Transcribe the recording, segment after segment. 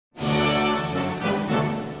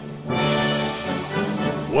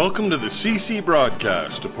Welcome to the CC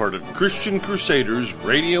Broadcast, a part of Christian Crusaders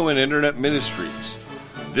Radio and Internet Ministries.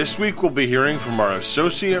 This week we'll be hearing from our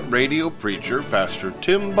associate radio preacher, Pastor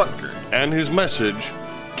Tim Butker, and his message,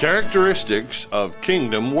 Characteristics of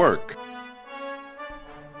Kingdom Work.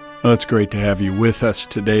 Well, it's great to have you with us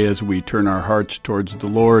today as we turn our hearts towards the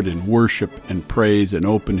Lord and worship and praise and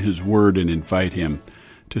open His Word and invite Him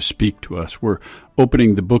to speak to us. We're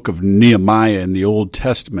opening the book of Nehemiah in the Old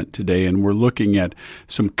Testament today, and we're looking at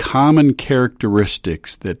some common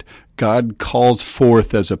characteristics that God calls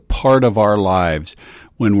forth as a part of our lives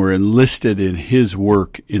when we're enlisted in His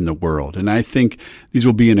work in the world. And I think these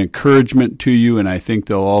will be an encouragement to you, and I think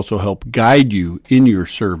they'll also help guide you in your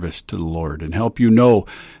service to the Lord and help you know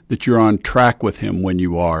that you're on track with Him when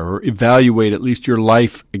you are, or evaluate at least your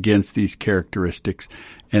life against these characteristics,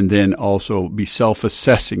 and then also be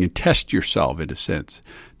self-assessing and test yourself in a sense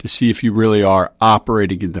to see if you really are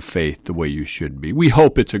operating in the faith the way you should be. We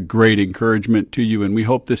hope it's a great encouragement to you, and we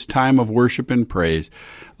hope this time of worship and praise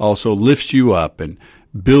also lifts you up and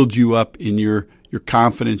builds you up in your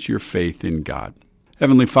confidence, your faith in God.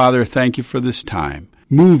 Heavenly Father, thank you for this time.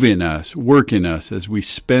 Move in us, work in us as we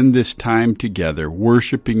spend this time together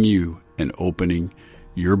worshiping you and opening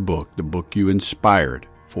your book, the book you inspired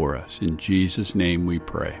for us. In Jesus' name we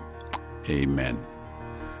pray. Amen.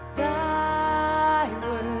 Thy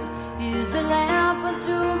word is a lamp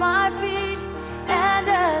unto my feet and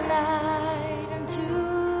a light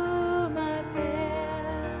unto my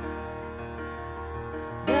path.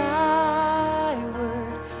 Thy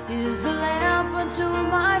word is a lamp unto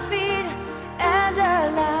my feet and a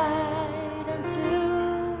light unto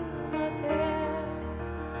my path.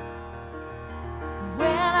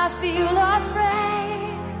 When I feel afraid,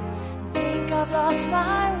 I've lost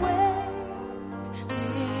my way, still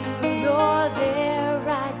you're there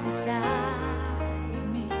right beside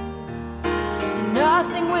me.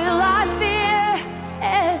 Nothing will I fear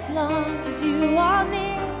as long as you are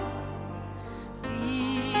near.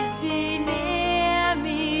 Please be near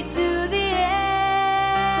me to the end.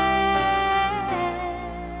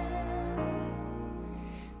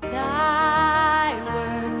 Thy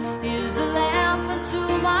word is a lamp unto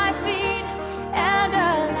my feet and a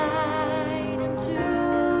light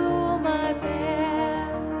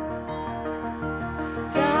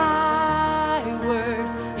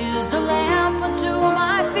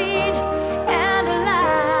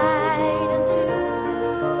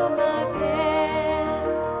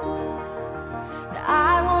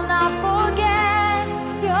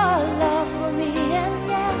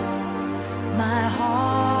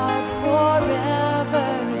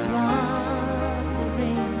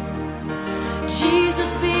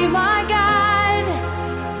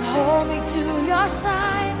to your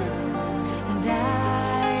side, and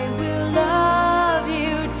I will love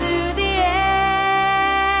you to the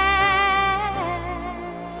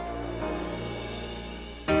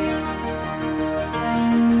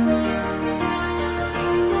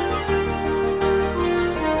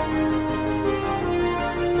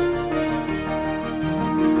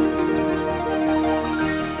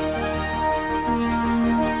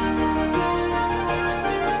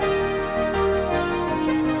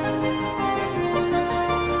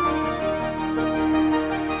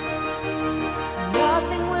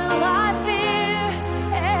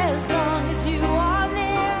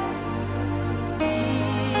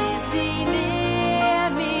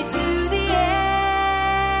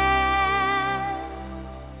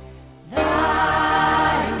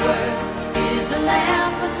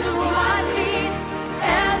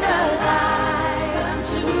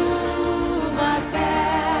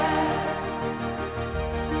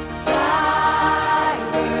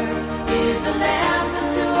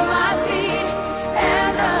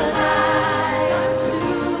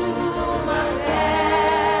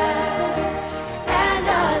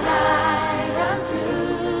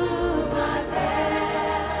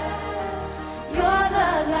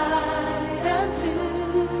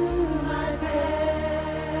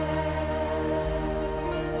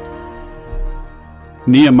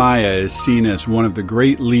Nehemiah is seen as one of the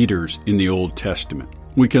great leaders in the Old Testament.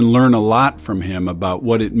 We can learn a lot from him about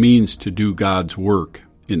what it means to do God's work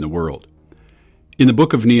in the world. In the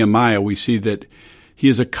book of Nehemiah, we see that he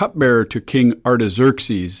is a cupbearer to King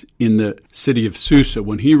Artaxerxes in the city of Susa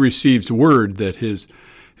when he receives word that his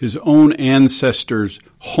own ancestors'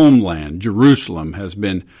 homeland, Jerusalem, has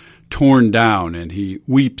been torn down, and he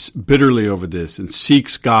weeps bitterly over this and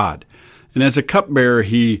seeks God. And as a cupbearer,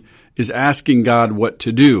 he is asking God what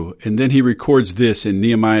to do. And then he records this in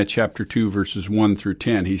Nehemiah chapter 2, verses 1 through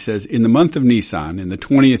 10. He says, "In the month of Nisan, in the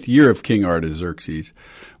 20th year of King Artaxerxes,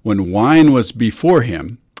 when wine was before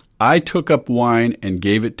him, I took up wine and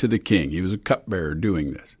gave it to the king. He was a cupbearer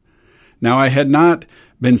doing this. Now I had not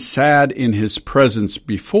been sad in his presence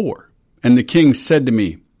before. And the king said to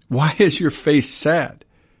me, "Why is your face sad?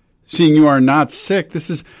 Seeing you are not sick, this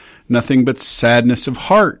is nothing but sadness of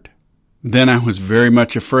heart." Then I was very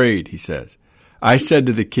much afraid, he says. I said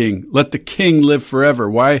to the king, "Let the king live forever.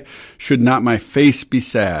 Why should not my face be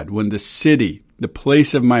sad when the city, the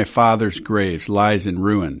place of my father's graves, lies in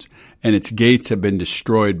ruins, and its gates have been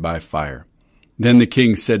destroyed by fire?" Then the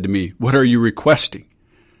king said to me, "What are you requesting?"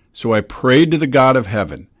 So I prayed to the God of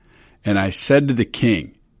heaven, and I said to the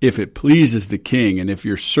king, "If it pleases the king, and if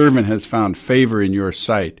your servant has found favor in your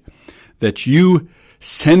sight, that you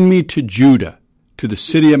send me to Judah, to the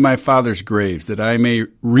city of my father's graves, that I may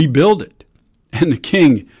rebuild it." And the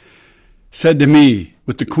king said to me,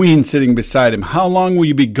 with the queen sitting beside him, "How long will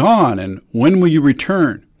you be gone, and when will you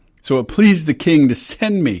return?" So it pleased the king to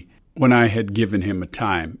send me when I had given him a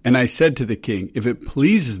time. And I said to the king, "If it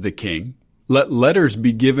pleases the king, let letters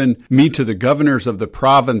be given me to the governors of the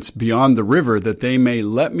province beyond the river, that they may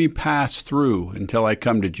let me pass through until I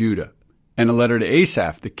come to Judah. And a letter to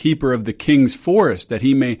Asaph, the keeper of the king's forest, that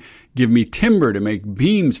he may give me timber to make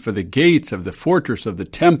beams for the gates of the fortress of the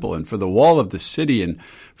temple, and for the wall of the city, and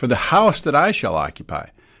for the house that I shall occupy."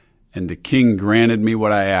 And the king granted me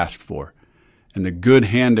what I asked for, and the good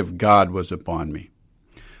hand of God was upon me.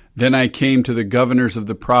 Then I came to the governors of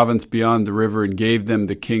the province beyond the river and gave them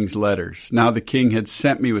the king's letters. Now the king had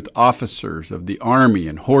sent me with officers of the army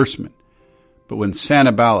and horsemen. But when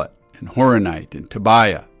Sanballat and Horonite and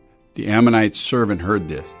Tobiah, the Ammonite servant, heard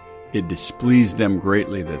this, it displeased them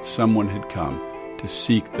greatly that someone had come to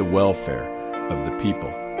seek the welfare of the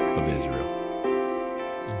people of Israel.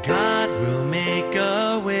 God will make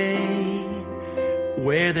a way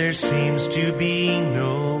where there seems to be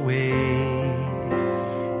no way.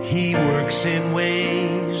 He works in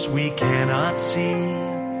ways we cannot see.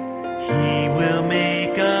 He will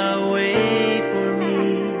make a way for me.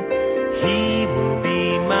 He will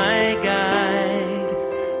be my guide.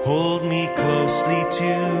 Hold me closely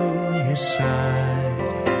to his side.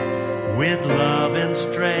 With love and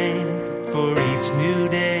strength for each new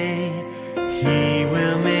day, he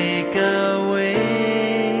will make a way.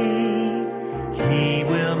 He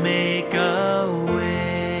will make a way.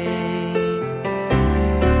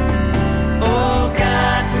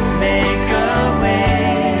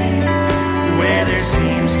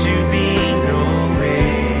 Seems to be no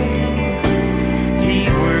way. He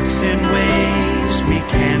works in ways we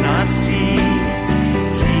cannot see.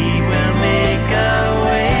 He will make a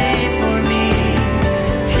way for me.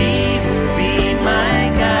 He will be my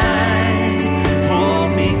guide.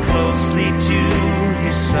 Hold me closely to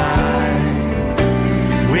his side.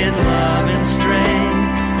 With love and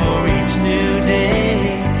strength for each new day,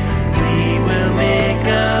 he will make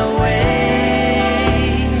a way.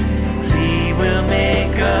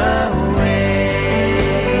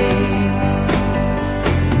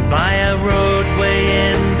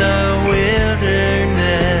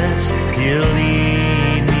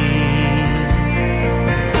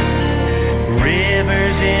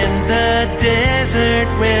 Desert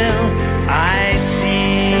will I see.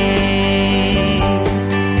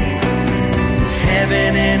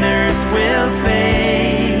 Heaven and earth will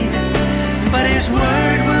fade, but his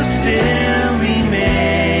word will still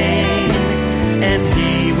remain, and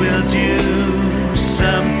he will do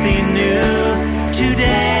something new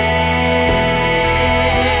today.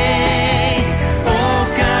 Oh,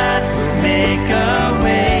 God will make a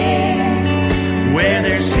way where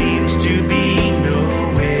there seems to be no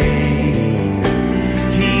way.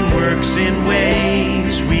 In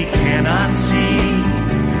ways we cannot see.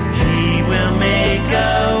 He will make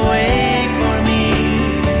a way for me.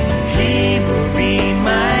 He will be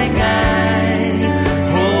my guide.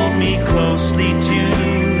 Hold me closely to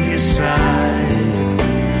his side.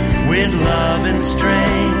 With love and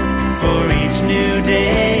strength for each new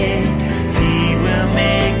day, he will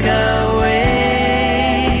make a way.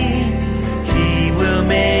 He will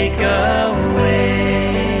make a way.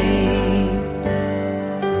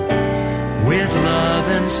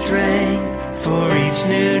 Strength for each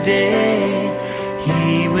new day,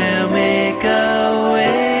 he will make a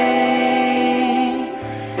way.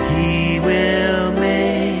 He will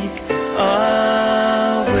make a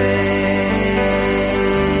way.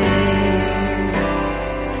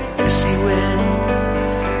 Yes, he will.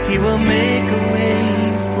 He will make a way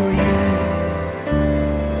for you.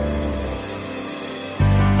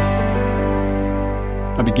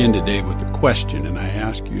 I begin today with a question, and I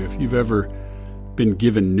ask you if you've ever been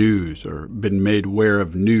given news or been made aware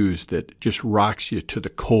of news that just rocks you to the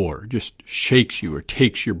core, just shakes you or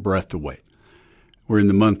takes your breath away. We're in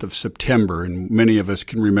the month of September, and many of us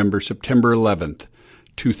can remember September 11th,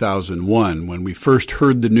 2001, when we first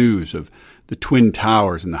heard the news of the Twin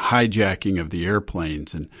Towers and the hijacking of the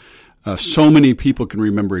airplanes. And so many people can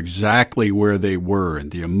remember exactly where they were,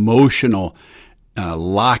 and the emotional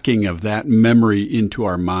locking of that memory into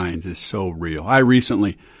our minds is so real. I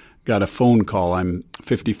recently got a phone call. I'm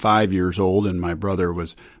 55 years old, and my brother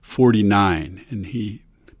was 49, and he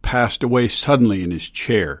passed away suddenly in his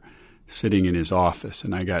chair, sitting in his office.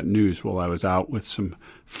 And I got news while I was out with some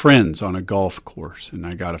friends on a golf course, and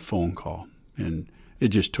I got a phone call, and it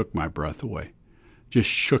just took my breath away, just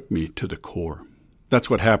shook me to the core. That's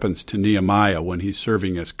what happens to Nehemiah when he's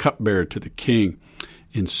serving as cupbearer to the king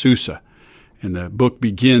in Susa. And the book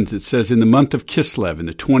begins, it says, "In the month of Kislev, in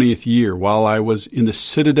the 20th year, while I was in the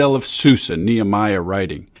citadel of Susa," Nehemiah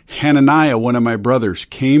writing, "Hananiah, one of my brothers,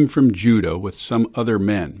 came from Judah with some other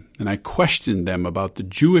men, and I questioned them about the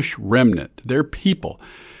Jewish remnant, their people."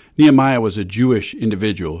 Nehemiah was a Jewish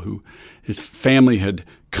individual who his family had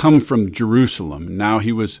come from Jerusalem. Now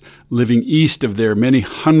he was living east of there many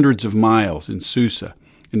hundreds of miles in Susa,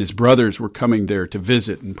 and his brothers were coming there to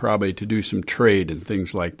visit and probably to do some trade and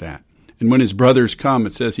things like that. And when his brothers come,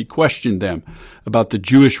 it says he questioned them about the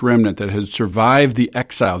Jewish remnant that had survived the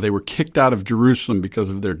exile. They were kicked out of Jerusalem because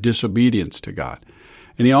of their disobedience to God.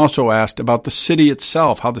 And he also asked about the city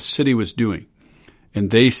itself, how the city was doing.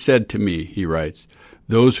 "And they said to me," he writes,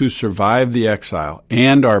 "those who survived the exile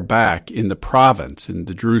and are back in the province, in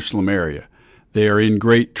the Jerusalem area, they are in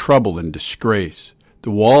great trouble and disgrace.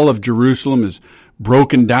 The wall of Jerusalem is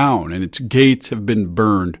broken down, and its gates have been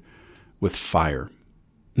burned with fire."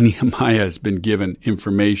 Nehemiah has been given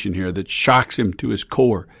information here that shocks him to his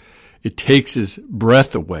core. It takes his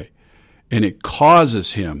breath away, and it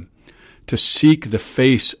causes him to seek the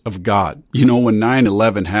face of God. You know, when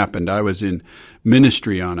 9/11 happened, I was in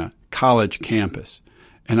ministry on a college campus,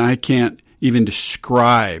 and I can't even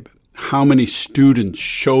describe how many students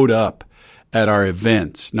showed up at our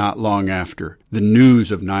events not long after the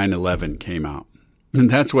news of 9/11 came out. And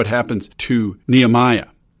that's what happens to Nehemiah.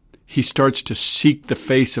 He starts to seek the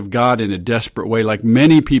face of God in a desperate way, like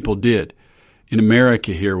many people did in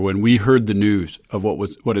America here when we heard the news of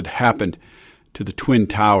what had happened to the Twin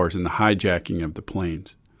Towers and the hijacking of the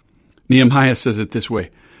planes. Nehemiah says it this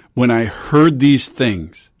way, "When I heard these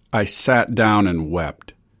things, I sat down and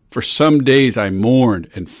wept. For some days I mourned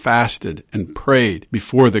and fasted and prayed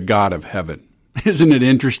before the God of heaven." Isn't it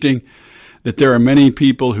interesting that there are many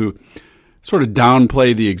people who sort of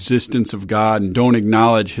downplay the existence of God and don't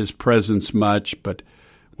acknowledge his presence much, but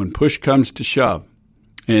when push comes to shove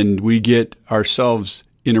and we get ourselves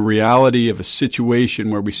in a reality of a situation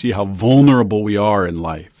where we see how vulnerable we are in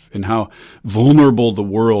life and how vulnerable the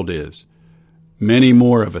world is, many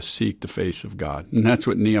more of us seek the face of God. And that's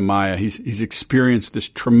what Nehemiah, he's experienced this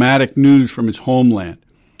traumatic news from his homeland,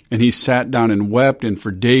 and he sat down and wept, and for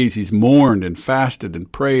days he's mourned and fasted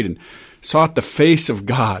and prayed and sought the face of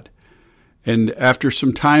God. And after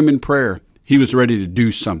some time in prayer, he was ready to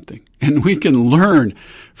do something. And we can learn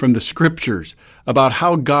from the scriptures about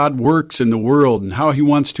how God works in the world and how he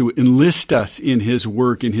wants to enlist us in his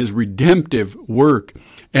work, in his redemptive work.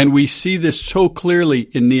 And we see this so clearly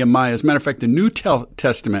in Nehemiah. As a matter of fact, the New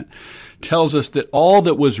Testament tells us that all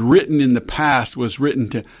that was written in the past was written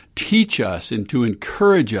to teach us and to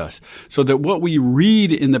encourage us, so that what we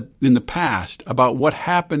read in the past about what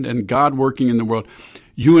happened and God working in the world,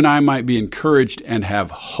 you and I might be encouraged and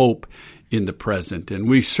have hope in the present. And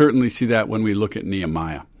we certainly see that when we look at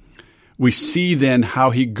Nehemiah. We see then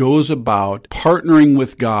how he goes about partnering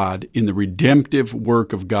with God in the redemptive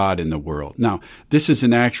work of God in the world. Now, this is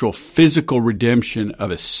an actual physical redemption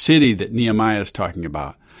of a city that Nehemiah is talking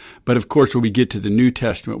about. But of course, when we get to the New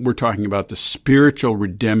Testament, we're talking about the spiritual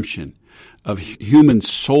redemption of human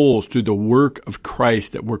souls through the work of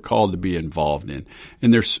Christ that we're called to be involved in.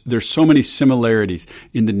 And there's so many similarities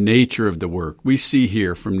in the nature of the work. We see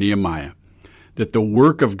here from Nehemiah that the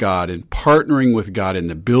work of God and partnering with God in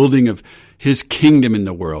the building of his kingdom in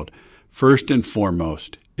the world, first and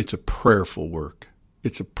foremost, it's a prayerful work.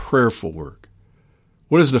 It's a prayerful work.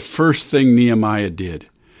 What is the first thing Nehemiah did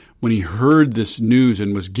when he heard this news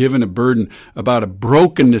and was given a burden about a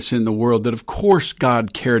brokenness in the world that of course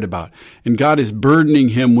God cared about, and God is burdening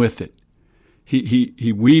him with it?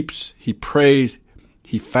 He weeps, he prays,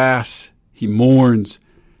 he fasts, he mourns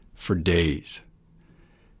for days.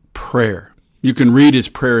 Prayer. You can read his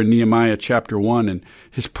prayer in Nehemiah chapter 1, and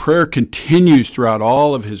his prayer continues throughout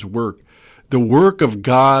all of his work. The work of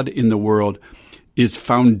God in the world is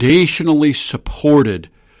foundationally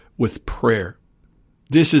supported with prayer.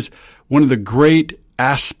 This is one of the great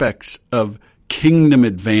aspects of kingdom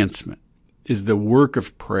advancement, is the work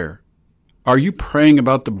of prayer. Are you praying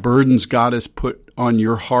about the burdens God has put on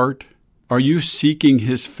your heart? Are you seeking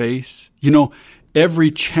His face? You know,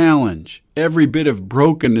 every challenge, every bit of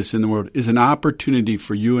brokenness in the world is an opportunity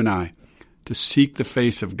for you and I to seek the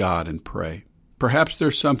face of God and pray. Perhaps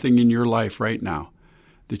there's something in your life right now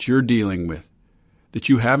that you're dealing with that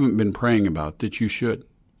you haven't been praying about, that you should.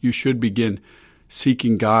 You should begin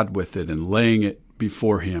seeking God with it and laying it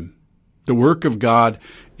before Him. The work of God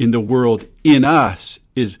in the world, in us,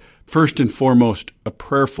 is first and foremost a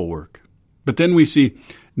prayerful work. But then we see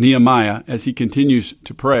Nehemiah, as he continues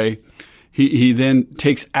to pray, he then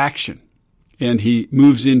takes action, and he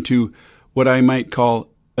moves into what I might call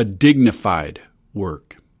a dignified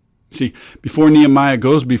work. See, before Nehemiah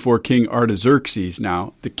goes before King Artaxerxes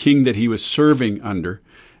now, the king that he was serving under,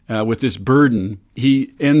 with this burden,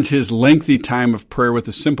 he ends his lengthy time of prayer with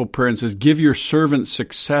a simple prayer and says, "Give your servant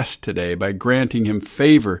success today by granting him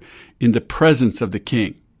favor in the presence of the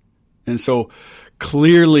king." And so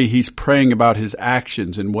clearly he's praying about his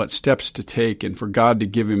actions and what steps to take and for God to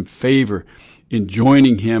give him favor in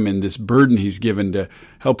joining him in this burden he's given to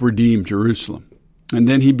help redeem Jerusalem. And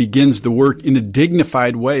then he begins the work in a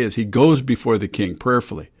dignified way as he goes before the king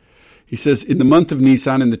prayerfully. He says, in the month of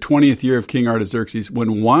Nisan, in the 20th year of King Artaxerxes,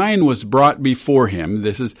 when wine was brought before him,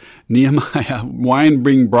 this is Nehemiah, wine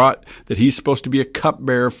being brought that he's supposed to be a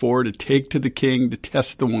cupbearer for, to take to the king, to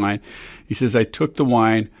test the wine. He says, I took the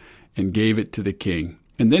wine and gave it to the king.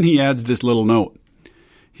 And then he adds this little note.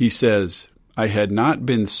 He says, I had not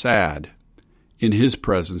been sad in his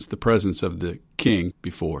presence, the presence of the king,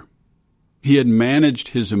 before. He had managed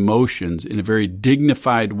his emotions in a very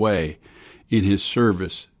dignified way in his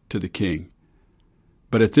service to the king.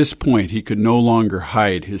 But at this point, he could no longer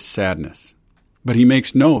hide his sadness. But he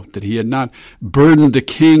makes note that he had not burdened the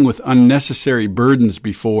king with unnecessary burdens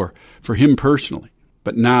before, for him personally.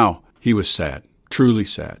 But now he was sad, truly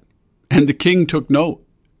sad. And the king took note.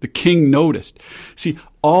 The king noticed. See,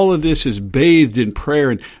 all of this is bathed in prayer,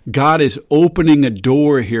 and God is opening a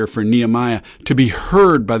door here for Nehemiah to be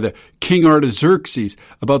heard by the King Artaxerxes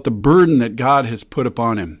about the burden that God has put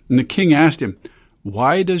upon him. And the king asked him,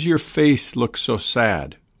 why does your face look so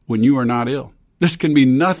sad when you are not ill? This can be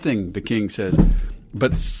nothing, the king says,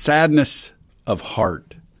 but sadness of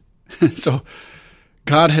heart. So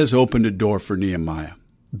God has opened a door for Nehemiah.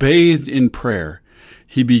 Bathed in prayer,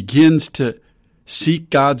 he begins to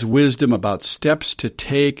seek God's wisdom about steps to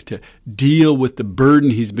take to deal with the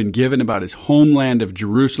burden he's been given about his homeland of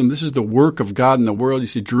Jerusalem. This is the work of God in the world. You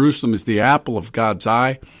see, Jerusalem is the apple of God's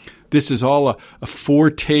eye. This is all a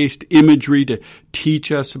foretaste imagery to teach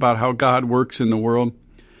us about how God works in the world.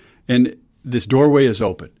 And this doorway is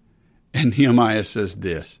open. And Nehemiah says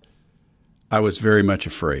this, I was very much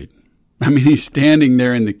afraid. I mean, he's standing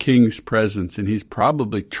there in the king's presence, and he's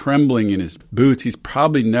probably trembling in his boots. He's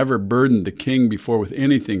probably never burdened the king before with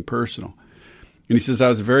anything personal. And he says, I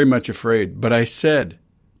was very much afraid. But I said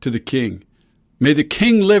to the king, may the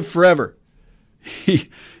king live forever.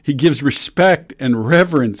 He gives respect and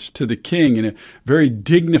reverence to the king in a very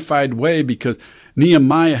dignified way because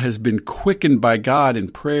Nehemiah has been quickened by God in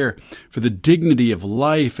prayer for the dignity of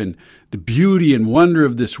life and the beauty and wonder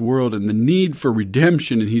of this world and the need for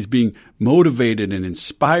redemption, and he's being motivated and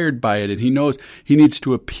inspired by it, and he knows he needs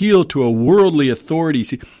to appeal to a worldly authority.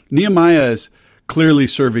 See, Nehemiah is clearly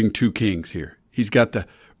serving two kings here. He's got the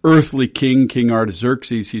earthly king, King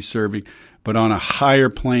Artaxerxes, he's serving, but on a higher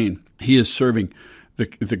plane, he is serving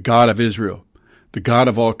the God of Israel, the God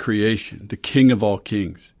of all creation, the King of all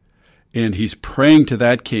kings. And he's praying to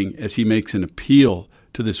that king as he makes an appeal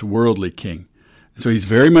to this worldly king. So he's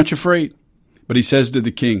very much afraid. But he says to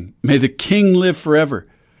the king, may the king live forever.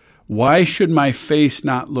 Why should my face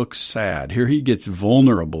not look sad? Here he gets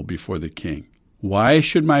vulnerable before the king. Why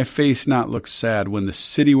should my face not look sad when the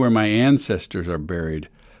city where my ancestors are buried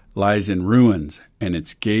lies in ruins and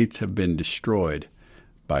its gates have been destroyed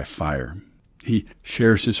by fire? He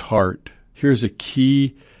shares his heart. Here's a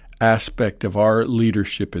key aspect of our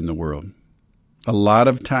leadership in the world. A lot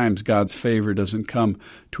of times God's favor doesn't come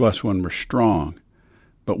to us when we're strong,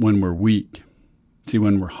 but when we're weak. See,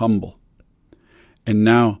 when we're humble. And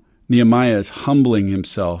now Nehemiah is humbling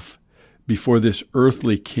himself before this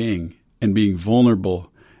earthly king and being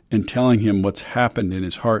vulnerable and telling him what's happened in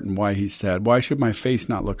his heart and why he's sad. Why should my face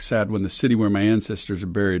not look sad when the city where my ancestors are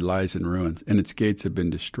buried lies in ruins and its gates have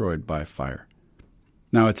been destroyed by fire?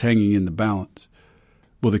 Now it's hanging in the balance.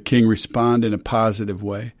 Will the king respond in a positive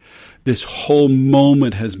way? This whole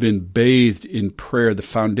moment has been bathed in prayer, the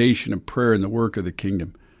foundation of prayer and the work of the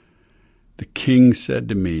kingdom. The king said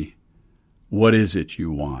to me, what is it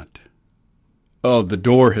you want? Oh, the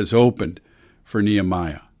door has opened for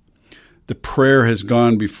Nehemiah. The prayer has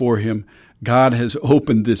gone before him. God has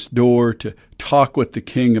opened this door to talk with the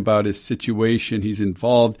king about his situation. He's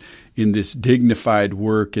involved in this dignified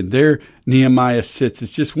work. And there Nehemiah sits.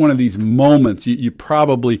 It's just one of these moments you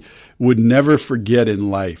probably would never forget in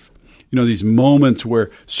life. You know, these moments where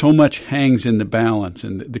so much hangs in the balance.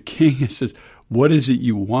 And the king says, what is it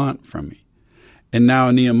you want from me? And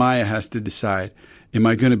now Nehemiah has to decide, am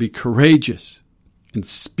I going to be courageous and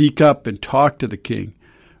speak up and talk to the king?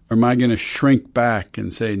 Or am I going to shrink back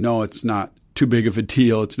and say, no, it's not too big of a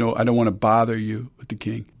deal. I don't want to bother you with the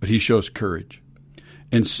king. But he shows courage.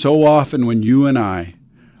 And so often when you and I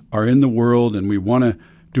are in the world and we want to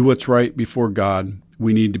do what's right before God,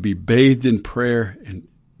 we need to be bathed in prayer and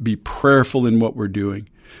be prayerful in what we're doing.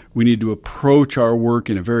 We need to approach our work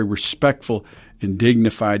in a very respectful and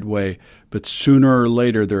dignified way. But sooner or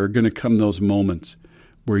later, there are going to come those moments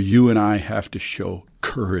where you and I have to show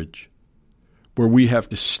courage, where we have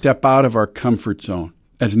to step out of our comfort zone,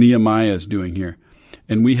 as Nehemiah is doing here.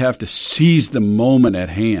 And we have to seize the moment at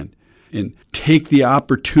hand and take the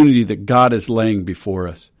opportunity that God is laying before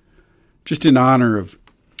us. Just in honor of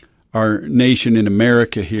our nation in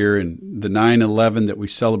America here and the 9/11 that we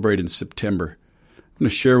celebrate in September, I'm going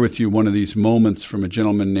to share with you one of these moments from a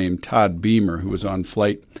gentleman named Todd Beamer, who was on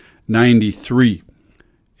Flight 93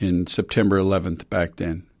 in September 11th back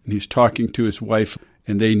then. And he's talking to his wife,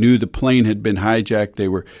 and they knew the plane had been hijacked. They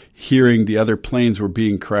were hearing the other planes were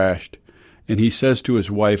being crashed. And he says to his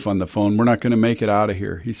wife on the phone, we're not going to make it out of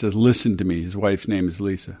here. He says, listen to me. His wife's name is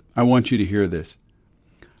Lisa. I want you to hear this.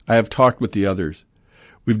 I have talked with the others.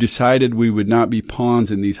 We've decided we would not be pawns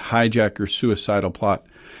in these hijacker suicidal plot.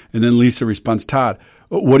 And then Lisa responds, Todd,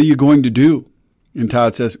 what are you going to do? And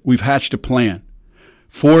Todd says, we've hatched a plan.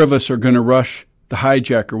 4 of us are going to rush the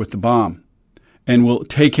hijacker with the bomb, and we'll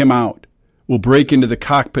take him out. We'll break into the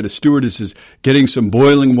cockpit. A stewardess is getting some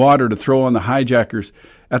boiling water to throw on the hijackers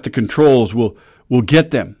at the controls. We'll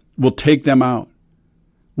get them. We'll take them out.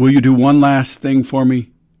 Will you do one last thing for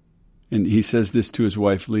me? And he says this to his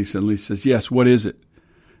wife, Lisa. And Lisa says, yes, what is it?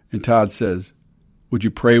 And Todd says, would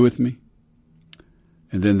you pray with me?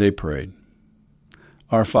 And then they prayed.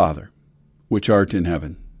 Our Father, which art in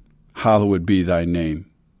heaven, hallowed be thy name.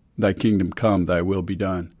 Thy kingdom come, thy will be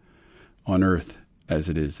done, on earth as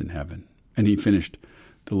it is in heaven. And he finished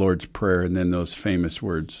the Lord's Prayer, and then those famous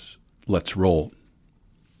words, let's roll.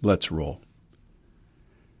 Let's roll.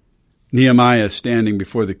 Nehemiah is standing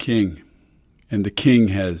before the king, and the king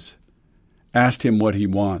has asked him what he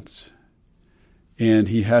wants. And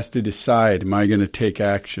he has to decide, am I going to take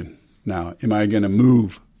action now? Am I going to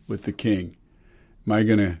move with the king? Am I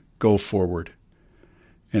going to go forward?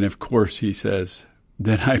 And of course he says,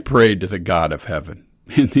 then I prayed to the God of heaven.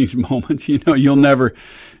 In these moments, you'll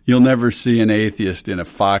never see an atheist in a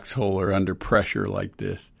foxhole or under pressure like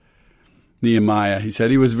this. Nehemiah, he said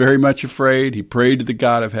he was very much afraid. He prayed to the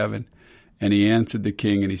God of heaven, and he answered the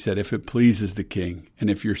king, and he said, if it pleases the king, and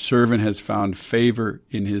if your servant has found favor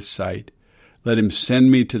in his sight, let him send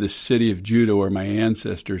me to the city of Judah where my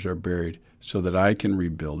ancestors are buried, so that I can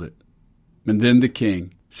rebuild it. And then the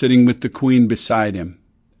king, sitting with the queen beside him,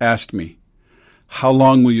 asked me, how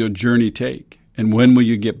long will your journey take? And when will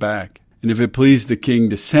you get back? And if it pleased the king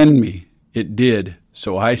to send me, it did.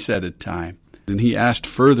 So I set a time. And he asked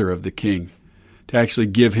further of the king to actually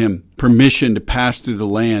give him permission to pass through the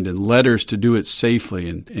land and letters to do it safely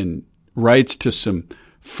and rights to some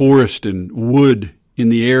forest and wood in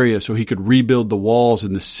the area so he could rebuild the walls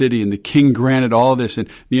in the city. And the king granted all this. And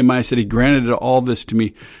Nehemiah said he granted all this to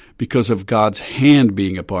me because of God's hand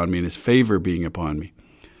being upon me and his favor being upon me.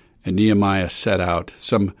 And Nehemiah set out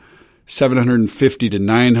some 750 to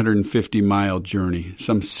 950 mile journey,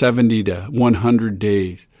 some 70 to 100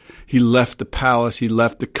 days. He left the palace. He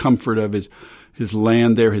left the comfort of his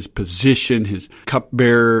land there, his position, his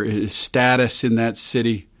cupbearer, his status in that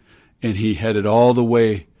city. And he headed all the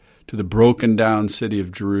way to the broken down city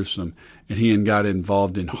of Jerusalem. And he got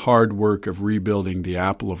involved in hard work of rebuilding the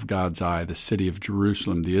apple of God's eye, the city of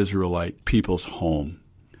Jerusalem, the Israelite people's home.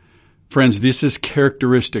 Friends, this is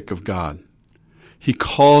characteristic of God. He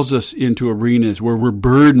calls us into arenas where we're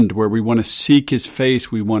burdened, where we want to seek his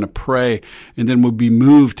face, we want to pray, and then we'll be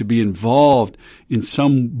moved to be involved in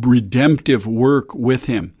some redemptive work with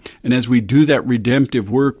him. And as we do that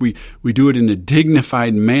redemptive work, we do it in a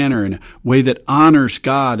dignified manner, in a way that honors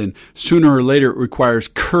God, and sooner or later it requires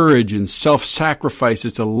courage and self-sacrifice.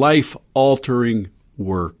 It's a life-altering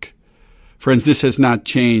work. Friends, this has not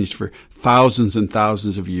changed for thousands and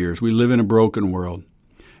thousands of years. We live in a broken world.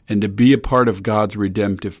 And to be a part of God's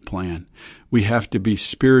redemptive plan, we have to be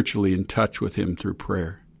spiritually in touch with him through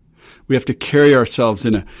prayer. We have to carry ourselves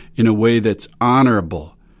in a way that's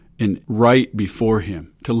honorable and right before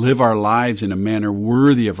Him, to live our lives in a manner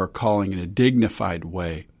worthy of our calling in a dignified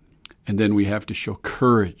way. And then we have to show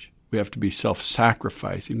courage. We have to be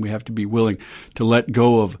self-sacrificing. We have to be willing to let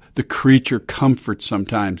go of the creature comfort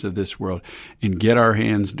sometimes of this world and get our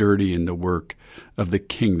hands dirty in the work of the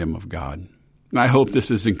kingdom of God. I hope this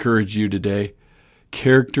has encouraged you today.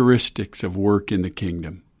 Characteristics of work in the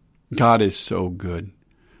kingdom. God is so good.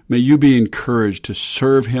 May you be encouraged to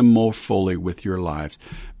serve Him more fully with your lives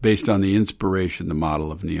based on the inspiration, the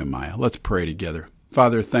model of Nehemiah. Let's pray together.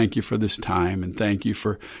 Father, thank you for this time, and thank you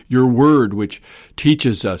for your word, which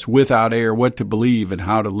teaches us without error what to believe and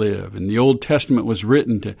how to live. And the Old Testament was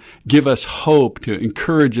written to give us hope, to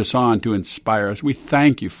encourage us on, to inspire us. We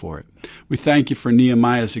thank you for it. We thank you for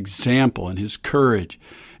Nehemiah's example and his courage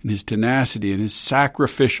and his tenacity and his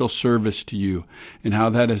sacrificial service to you, and how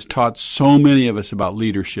that has taught so many of us about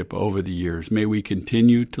leadership over the years. May we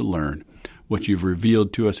continue to learn what you've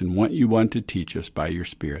revealed to us and what you want to teach us by your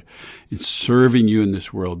Spirit in serving you in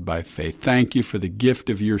this world by faith. Thank you for the gift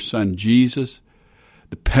of your Son, Jesus,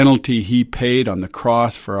 the penalty He paid on the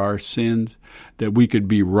cross for our sins, that we could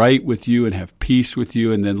be right with you and have peace with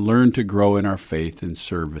you, and then learn to grow in our faith and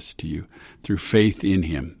service to you through faith in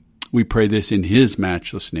Him. We pray this in His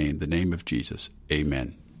matchless name, the name of Jesus.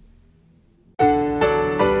 Amen.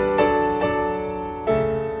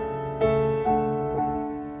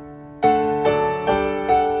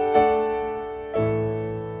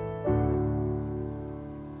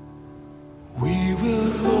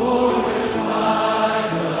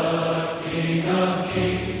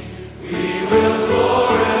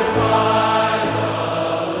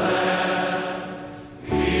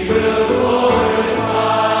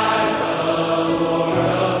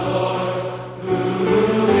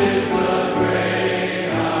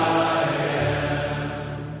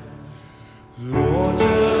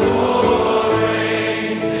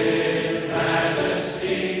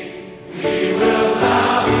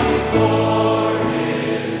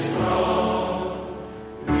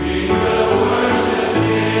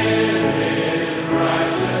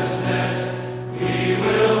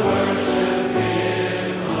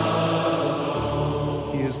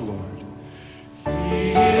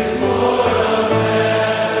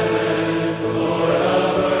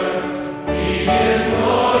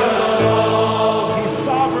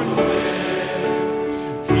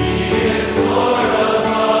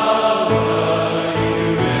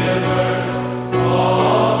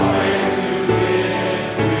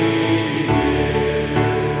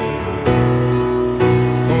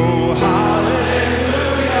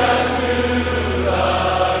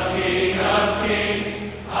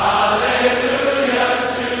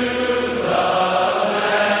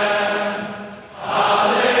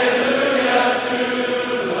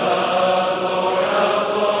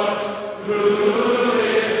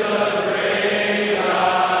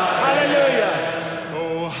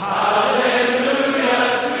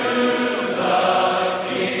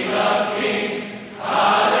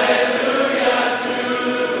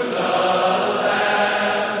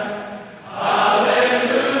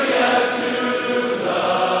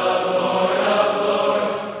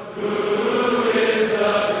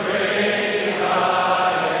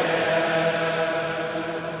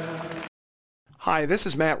 Hi, this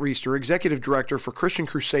is Matt Reister, Executive Director for Christian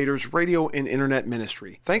Crusaders Radio and Internet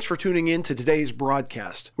Ministry. Thanks for tuning in to today's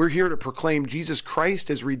broadcast. We're here to proclaim Jesus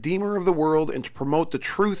Christ as Redeemer of the world and to promote the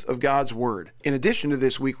truth of God's Word. In addition to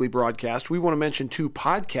this weekly broadcast, we want to mention 2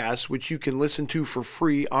 podcasts which you can listen to for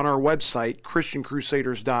free on our website,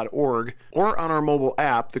 ChristianCrusaders.org, or on our mobile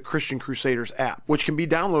app, the Christian Crusaders app, which can be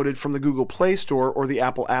downloaded from the Google Play Store or the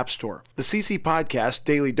Apple App Store. The CC Podcast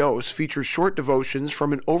Daily Dose features short devotions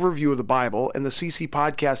from an overview of the Bible, and the CC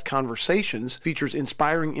Podcast Conversations features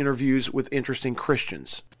inspiring interviews with interesting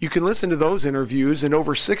Christians. You can listen to those interviews and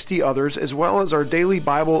over 60 others, as well as our daily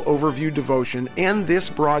Bible overview devotion and this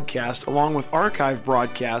broadcast, along with archive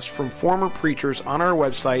broadcasts from former preachers on our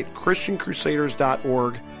website,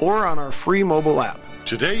 ChristianCrusaders.org, or on our free mobile app.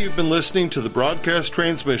 Today you've been listening to the broadcast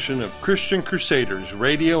transmission of Christian Crusaders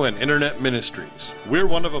Radio and Internet Ministries. We're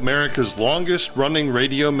one of America's longest-running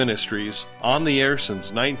radio ministries, on the air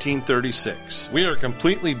since 1936. We are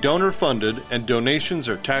completely donor-funded, and donations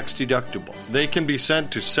are tax-deductible. They can be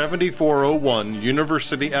sent to 7401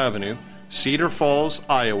 University Avenue, Cedar Falls,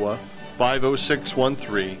 Iowa,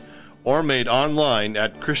 50613, or made online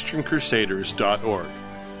at ChristianCrusaders.org.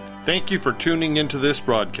 Thank you for tuning into this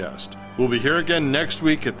broadcast. We'll be here again next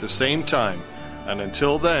week at the same time, and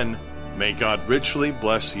until then, may God richly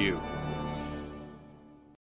bless you.